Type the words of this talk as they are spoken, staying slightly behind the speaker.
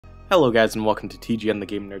Hello guys and welcome to TGN the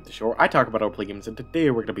Game Nerd, the show where I talk about roleplay games, and today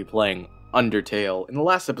we're going to be playing Undertale. In the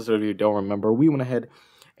last episode, if you don't remember, we went ahead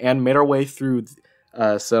and made our way through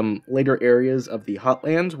some later areas of the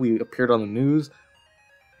Hotlands. We appeared on the news,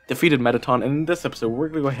 defeated Mettaton, and in this episode we're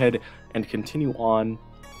going to go ahead and continue on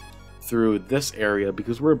through this area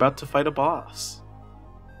because we're about to fight a boss.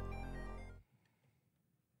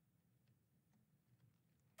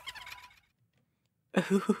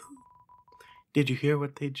 Did you hear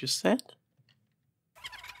what they just said?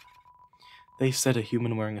 They said a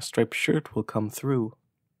human wearing a striped shirt will come through.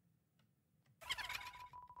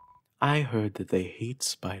 I heard that they hate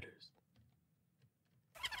spiders.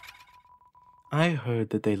 I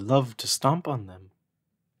heard that they love to stomp on them.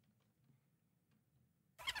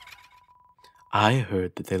 I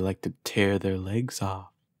heard that they like to tear their legs off.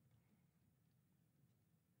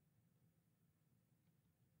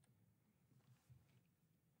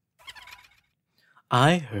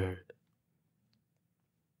 I heard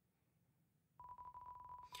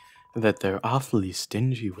that they're awfully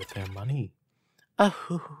stingy with their money.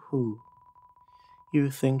 Ahoo! You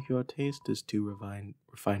think your taste is too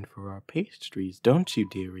refined for our pastries, don't you,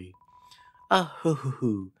 dearie?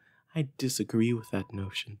 Ahoo! I disagree with that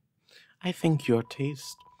notion. I think your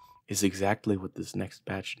taste is exactly what this next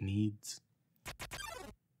batch needs.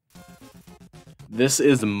 This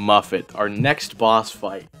is Muffet, our next boss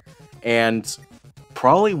fight, and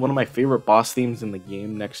probably one of my favorite boss themes in the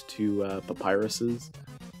game next to Papyrus's.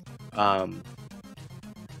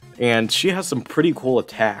 And she has some pretty cool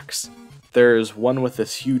attacks. There's one with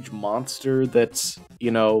this huge monster that's,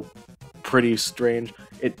 pretty strange.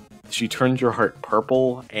 She turns your heart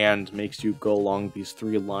purple and makes you go along these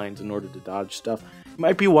 3 lines in order to dodge stuff. You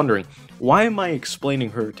might be wondering, why am I explaining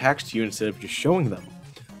her attacks to you instead of just showing them?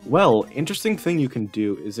 Well, interesting thing you can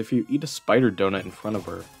do is if you eat a spider donut in front of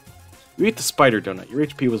her. You ate the spider donut, your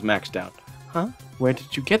HP was maxed out. Huh? Where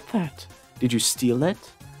did you get that? Did you steal it?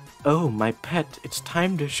 Oh, my pet, it's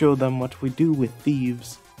time to show them what we do with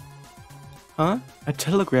thieves. Huh? A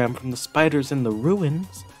telegram from the spiders in the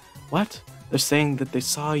ruins? What? They're saying that they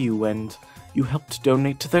saw you and you helped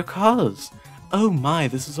donate to their cause. Oh my,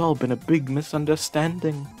 this has all been a big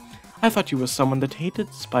misunderstanding. I thought you were someone that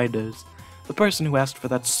hated spiders. The person who asked for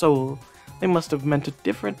that soul. They must have meant a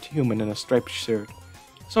different human in a striped shirt.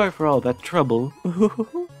 Sorry for all that trouble.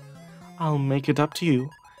 I'll make it up to you.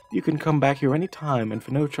 You can come back here any time, and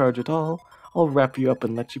for no charge at all, I'll wrap you up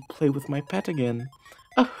and let you play with my pet again.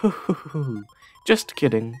 Just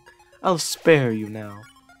kidding. I'll spare you now.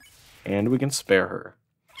 And we can spare her.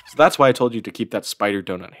 So that's why I told you to keep that spider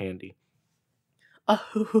donut handy.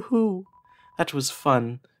 That was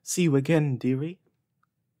fun. See you again, dearie.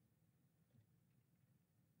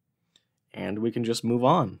 And we can just move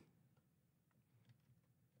on.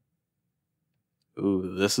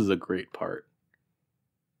 Ooh, this is a great part.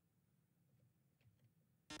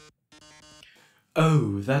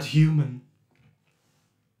 Oh, that human.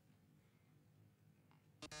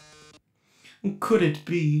 Could it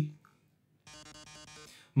be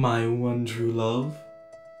my one true love?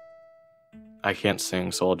 I can't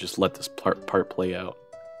sing, so I'll just let this part play out.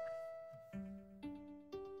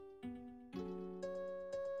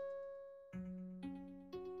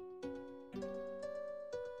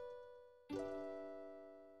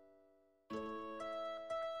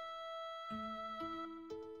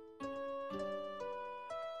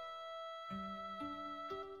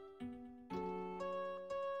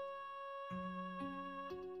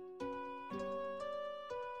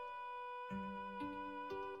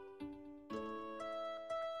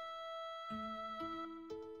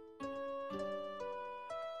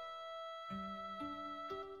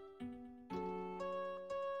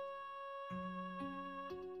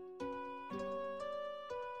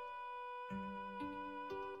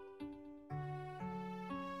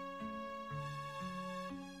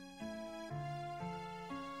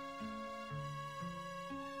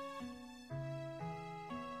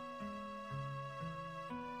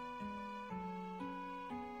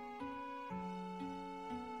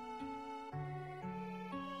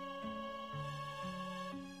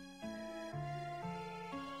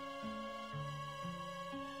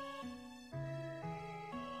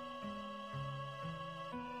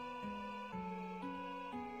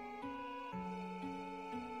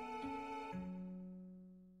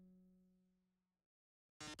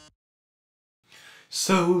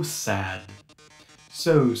 So sad.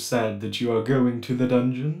 So sad that you are going to the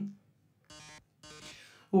dungeon.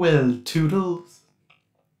 Well, toodles.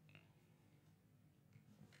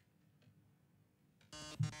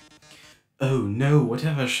 Oh no,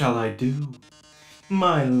 whatever shall I do?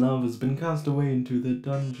 My love has been cast away into the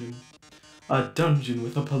dungeon. A dungeon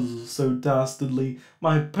with a puzzle so dastardly,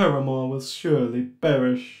 my paramour will surely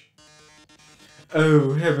perish.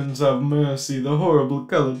 Oh, heavens have mercy, the horrible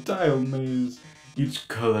colored tile maze. Each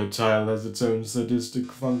colored tile has its own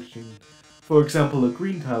sadistic function. For example, a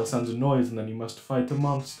green tile sounds a noise and then you must fight a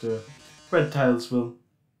monster. Red tiles will...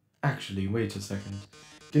 Actually, wait a second.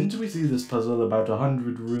 Didn't we see this puzzle about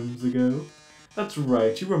 100 rooms ago? That's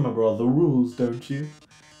right, you remember all the rules, don't you?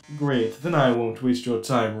 Great, then I won't waste your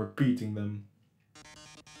time repeating them.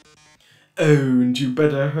 Oh, and you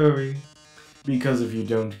better hurry. Because if you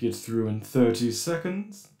don't get through in 30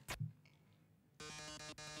 seconds,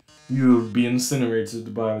 you'll be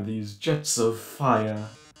incinerated by these jets of fire.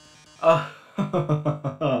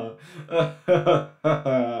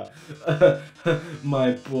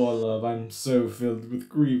 My poor love, I'm so filled with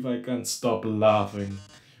grief I can't stop laughing.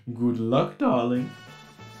 Good luck, darling.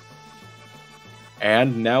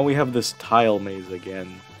 And now we have this tile maze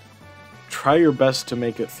again. Try your best to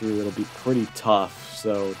make it through, it'll be pretty tough,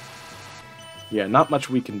 so... yeah, not much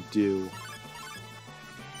we can do.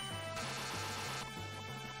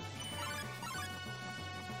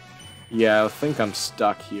 Yeah, I think I'm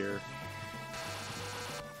stuck here.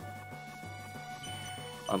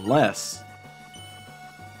 Unless...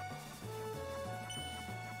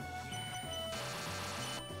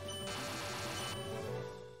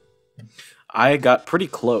 I got pretty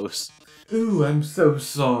close. Ooh, I'm so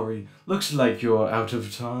sorry. Looks like you're out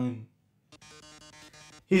of time.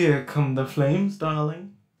 Here come the flames,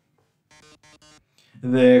 darling.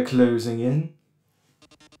 They're closing in.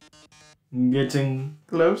 Getting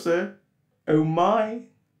closer. Oh my.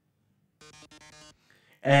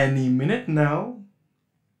 Any minute now.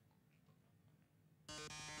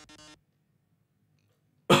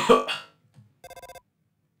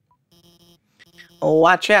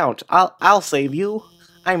 Watch out! I'll save you.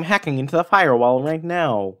 I'm hacking into the firewall right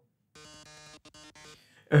now.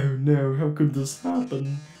 Oh no, how could this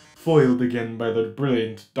happen? Foiled again by the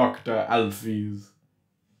brilliant Dr. Alphys.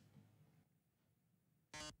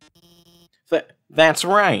 That's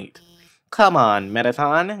right. Come on,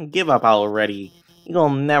 Mettaton, give up already. You'll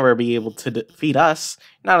never be able to defeat us,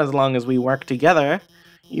 not as long as we work together.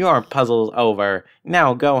 Your puzzle's over.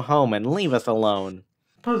 Now go home and leave us alone.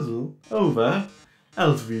 Puzzle? Over?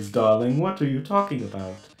 Alphys, darling, what are you talking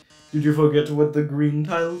about? Did you forget what the green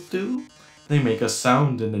tiles do? They make a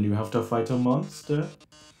sound and then you have to fight a monster.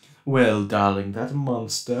 Well, darling, that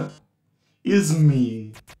monster is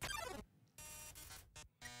me.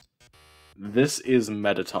 This is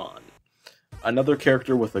Mettaton, another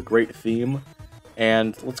character with a great theme,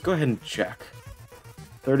 and let's go ahead and check.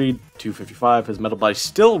 3255, his metal body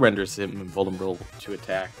still renders him invulnerable to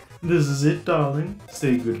attack. This is it, darling.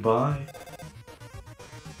 Say goodbye.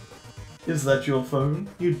 Is that your phone?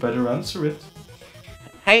 You'd better answer it.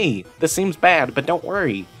 Hey, this seems bad, but don't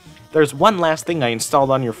worry. There's one last thing I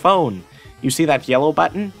installed on your phone. You see that yellow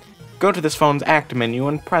button? Go to this phone's Act menu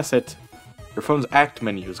and press it. Your phone's Act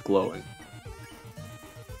menu is glowing.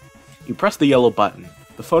 You press the yellow button.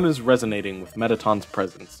 The phone is resonating with Mettaton's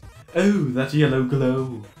presence. Oh, that yellow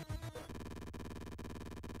glow.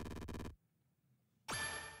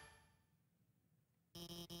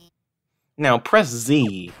 Now press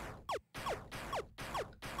Z.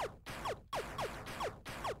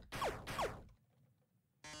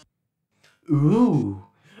 Ooh.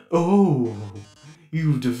 Oh.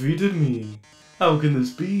 You've defeated me. How can this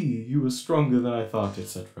be? You were stronger than I thought,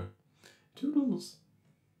 etc. Toodles.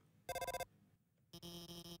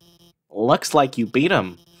 Looks like you beat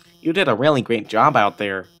him. You did a really great job out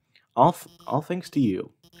there. All thanks to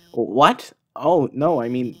you. What? Oh, no, I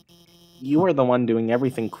mean, you were the one doing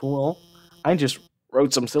everything cool. I just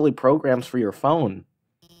wrote some silly programs for your phone.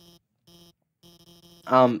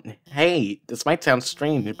 Hey, this might sound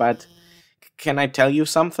strange, but can I tell you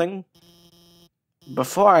something?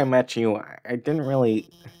 Before I met you, I didn't really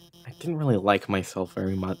like myself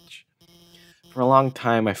very much. For a long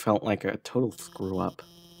time, I felt like a total screw-up.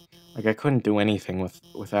 Like I couldn't do anything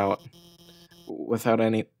without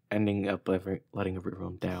ending up letting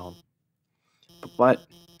everyone down. But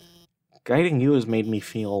guiding you has made me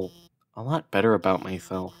feel a lot better about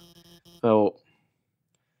myself. So,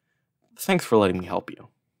 thanks for letting me help you.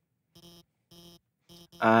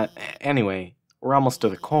 Anyway, we're almost to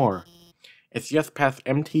the core. It's just past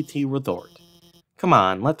MTT Resort. Come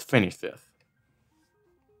on, let's finish this.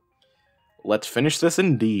 Let's finish this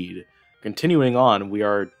indeed. Continuing on,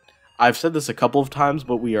 I've said this a couple of times,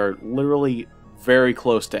 but we are literally very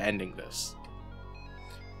close to ending this.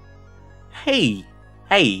 Hey,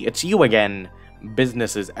 it's you again.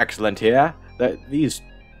 Business is excellent here. These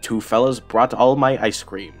two fellas brought all my ice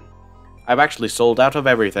cream. I've actually sold out of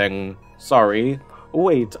everything. Sorry.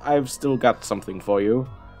 Wait, I've still got something for you.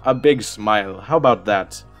 A big smile. How about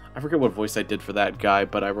that? I forget what voice I did for that guy,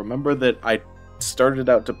 but I remember that I started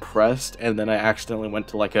out depressed, and then I accidentally went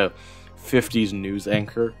to like a 50s news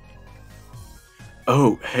anchor.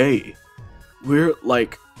 Oh, hey. We're,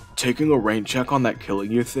 like, taking a rain check on that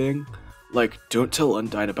killing you thing. Like, don't tell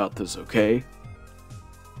Undyne about this, okay?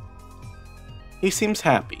 He seems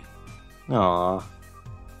happy. Aww.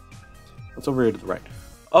 What's over here to the right?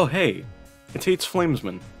 Oh, hey. It's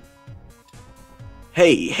Flamesman.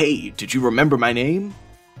 Hey, did you remember my name?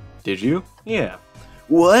 Did you? Yeah.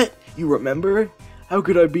 What? You remember? How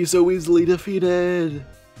could I be so easily defeated?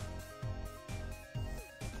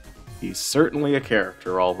 He's certainly a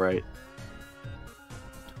character, alright.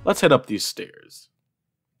 Let's head up these stairs.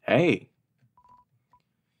 Hey.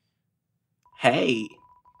 Hey.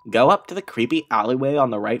 Go up to the creepy alleyway on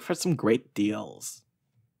the right for some great deals.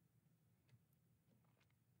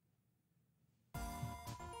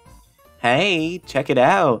 Hey, check it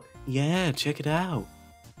out. Yeah, check it out.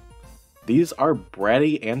 These are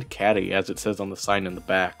Bratty and Catty, as it says on the sign in the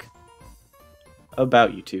back.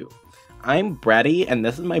 About you two. I'm Bratty, and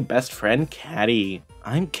this is my best friend, Catty.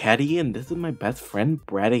 I'm Catty, and this is my best friend,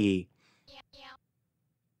 Bratty.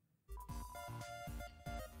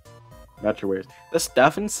 About your wares. The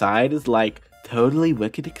stuff inside is, like, totally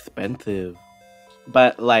wicked expensive.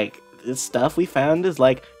 But, like, the stuff we found is,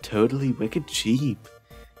 like, totally wicked cheap.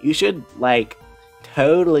 You should, like,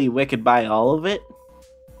 totally wicked buy all of it.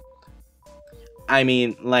 I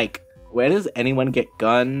mean, like, where does anyone get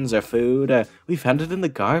guns or food? We found it in the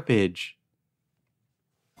garbage.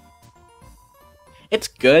 It's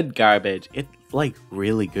good garbage. It's, like,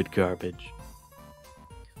 really good garbage.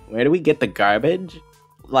 Where do we get the garbage?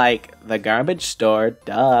 Like, the garbage store,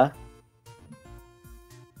 duh.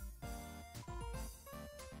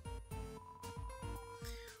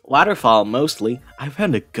 Waterfall, mostly. I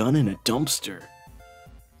found a gun in a dumpster.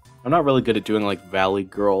 I'm not really good at doing, like, Valley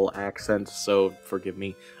Girl accents, so forgive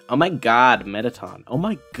me. Oh my god, Mettaton. Oh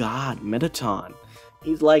my god, Mettaton.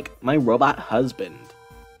 He's, like, my robot husband.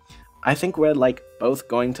 I think we're, like, both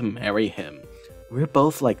going to marry him. We're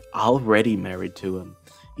both, like, already married to him.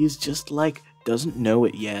 He's just, like, doesn't know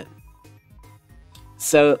it yet.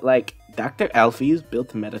 So, like, Dr. Alfie's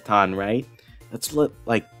built Mettaton, right? That's what,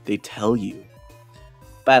 like, they tell you.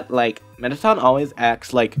 But, like, Mettaton always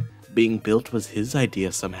acts like being built was his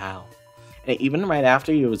idea somehow. And even right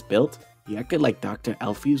after he was built, he acted like Dr.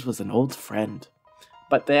 Alfie's was an old friend.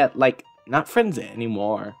 But they're, like, not friends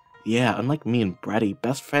anymore. Yeah, unlike me and Bratty,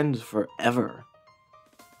 best friends forever.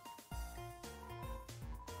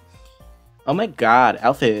 Oh my god,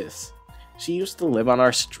 Alphys. She used to live on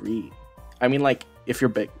our street. I mean, like, if you're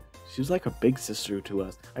big... She was like a big sister to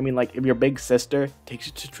us. I mean, like, if your big sister takes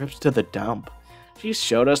you to trips to the dump. She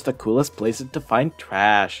showed us the coolest places to find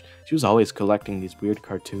trash. She was always collecting these weird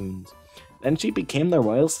cartoons. Then she became the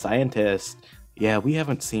royal scientist. Yeah, we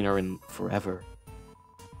haven't seen her in forever.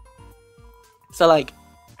 So, like,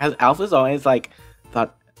 Alphys always, like,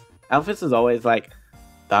 thought... Alphys has always, like,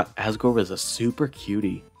 thought Asgore was a super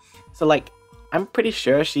cutie. So, like, I'm pretty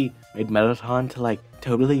sure she made Mettaton to, like,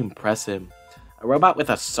 totally impress him. A robot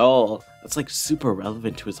with a soul that's, like, super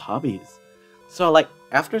relevant to his hobbies. So, like,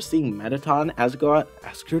 after seeing Mettaton, Asgore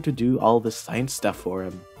asked her to do all this science stuff for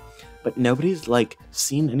him. But nobody's, like,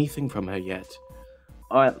 seen anything from her yet.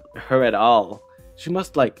 Or her at all. She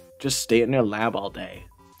must, like, just stay in her lab all day.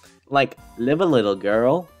 Like, live a little,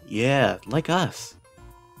 girl. Yeah, like us.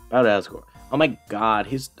 About Asgore. Oh my god,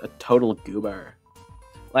 he's a total goober.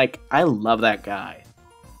 Like, I love that guy.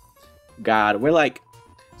 God, we're, like,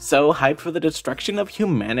 so hyped for the destruction of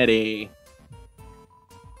humanity.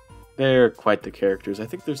 They're quite the characters. I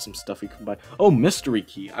think there's some stuff you can buy. Oh, Mystery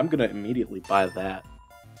Key. I'm gonna immediately buy that.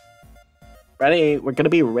 Ready? We're gonna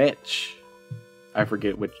be rich. I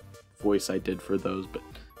forget which voice I did for those, but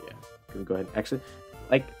yeah. I'm gonna go ahead and actually,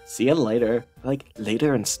 like, see you later. Like,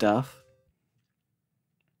 later and stuff.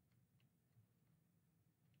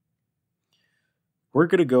 We're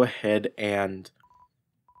gonna go ahead and...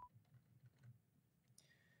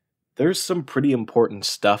 There's some pretty important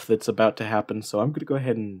stuff that's about to happen, so I'm gonna go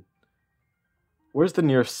ahead and... Where's the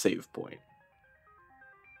nearest save point?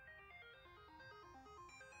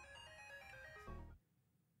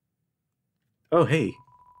 Oh, hey.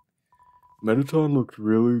 Mettaton looked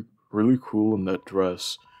really, really cool in that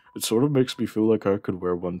dress. It sort of makes me feel like I could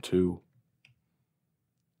wear one too.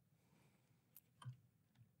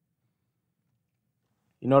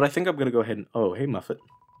 You know what, I think I'm gonna go ahead and... Oh, hey, Muffet.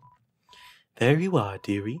 There you are,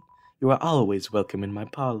 dearie. You are always welcome in my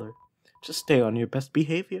parlor. Just stay on your best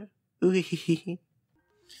behavior.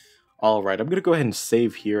 Alright, I'm going to go ahead and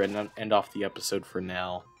save here and end off the episode for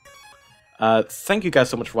now. Thank you guys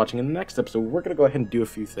so much for watching. In the next episode, we're going to go ahead and do a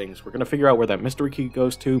few things. We're going to figure out where that mystery key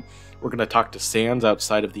goes to. We're going to talk to Sans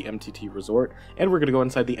outside of the MTT Resort. And we're going to go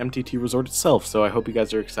inside the MTT Resort itself. So I hope you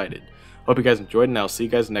guys are excited. Hope you guys enjoyed, and I'll see you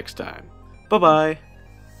guys next time. Bye-bye!